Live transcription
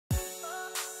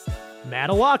Matt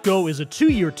Alacco is a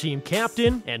two-year team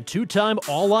captain and two-time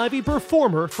All-Ivy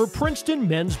performer for Princeton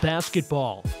men's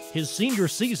basketball. His senior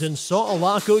season saw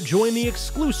Alacco join the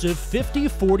exclusive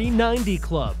 50-40-90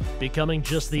 club, becoming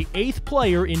just the 8th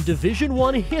player in Division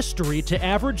I history to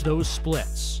average those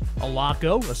splits.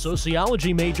 Alacco, a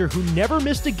sociology major who never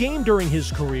missed a game during his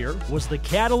career, was the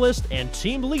catalyst and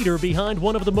team leader behind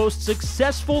one of the most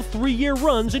successful 3-year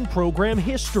runs in program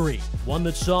history, one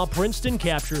that saw Princeton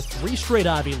capture 3 straight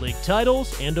Ivy League titles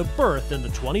and a berth in the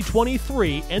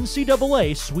 2023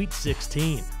 NCAA Sweet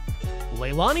 16.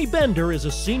 Leilani Bender is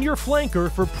a senior flanker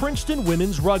for Princeton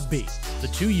women's rugby. The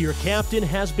 2-year captain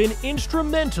has been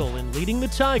instrumental in leading the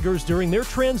Tigers during their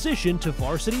transition to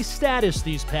varsity status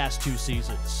these past 2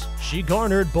 seasons. She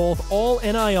garnered both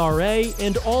All-NIRA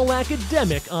and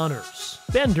All-Academic honors.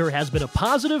 Bender has been a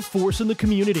positive force in the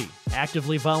community,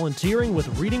 actively volunteering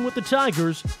with Reading with the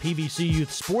Tigers, PVC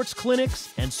youth sports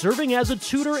clinics, and serving as a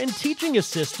tutor and teaching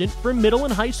assistant for middle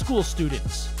and high school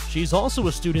students. She's also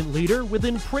a student leader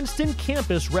within Princeton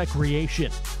campus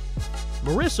recreation.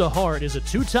 Marissa Hart is a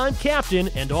 2-time captain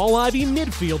and All-Ivy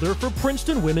midfielder for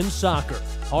Princeton women's soccer.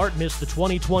 Hart missed the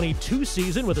 2022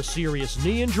 season with a serious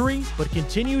knee injury, but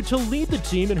continued to lead the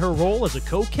team in her role as a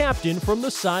co-captain from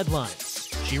the sidelines.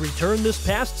 She returned this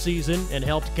past season and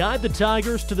helped guide the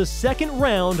Tigers to the 2nd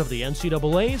round of the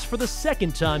NCAAs for the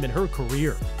 2nd time in her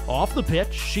career. Off the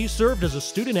pitch, she served as a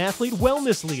student-athlete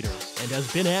wellness leader and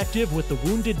has been active with the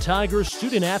Wounded Tigers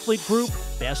Student-Athlete Group,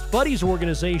 Best Buddies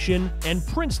Organization, and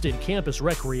Princeton Campus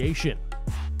Recreation.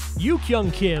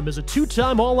 Yu-Kyung Kim is a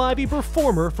 2-time All-Ivy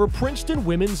performer for Princeton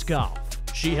women's golf.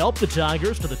 She helped the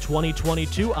Tigers to the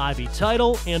 2022 Ivy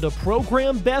title and a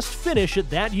program best finish at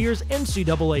that year's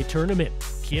NCAA tournament.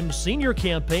 Kim's senior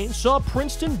campaign saw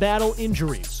Princeton battle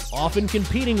injuries, often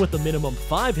competing with a minimum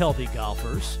 5 healthy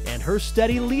golfers, and her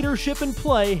steady leadership and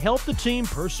play helped the team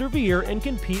persevere and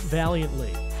compete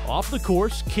valiantly. Off the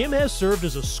course, Kim has served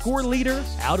as a score leader,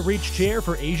 outreach chair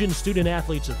for Asian student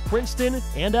athletes of Princeton,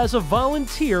 and as a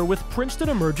volunteer with Princeton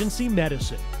Emergency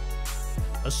Medicine.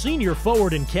 A senior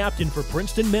forward and captain for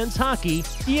Princeton men's hockey,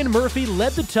 Ian Murphy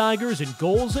led the Tigers in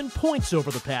goals and points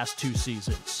over the past 2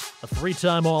 seasons. A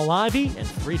 3-time All-Ivy and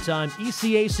 3-time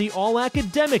ECAC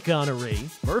All-Academic honoree,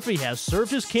 Murphy has served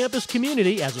his campus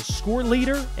community as a score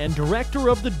leader and director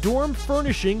of the Dorm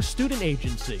Furnishing Student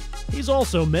Agency. He's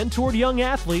also mentored young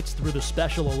athletes through the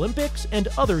Special Olympics and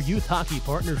other youth hockey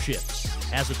partnerships.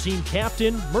 As a team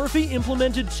captain, Murphy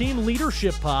implemented team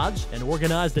leadership pods and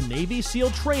organized a Navy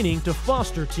SEAL training to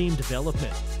foster team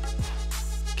development.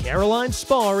 Caroline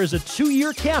Spar is a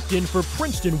 2-year captain for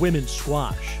Princeton women's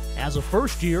squash. As a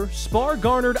first-year, Spar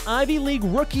garnered Ivy League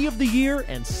Rookie of the Year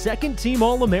and 2nd Team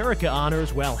All-America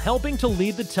honors while helping to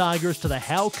lead the Tigers to the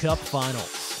Howe Cup Finals.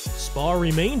 Spar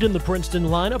remained in the Princeton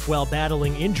lineup while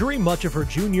battling injury much of her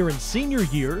junior and senior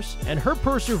years, and her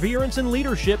perseverance and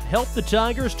leadership helped the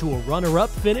Tigers to a runner-up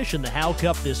finish in the Howe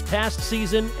Cup this past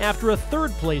season after a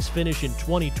 3rd-place finish in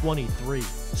 2023.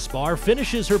 Spar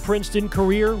finishes her Princeton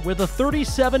career with a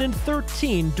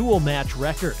 37-13 dual-match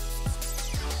record.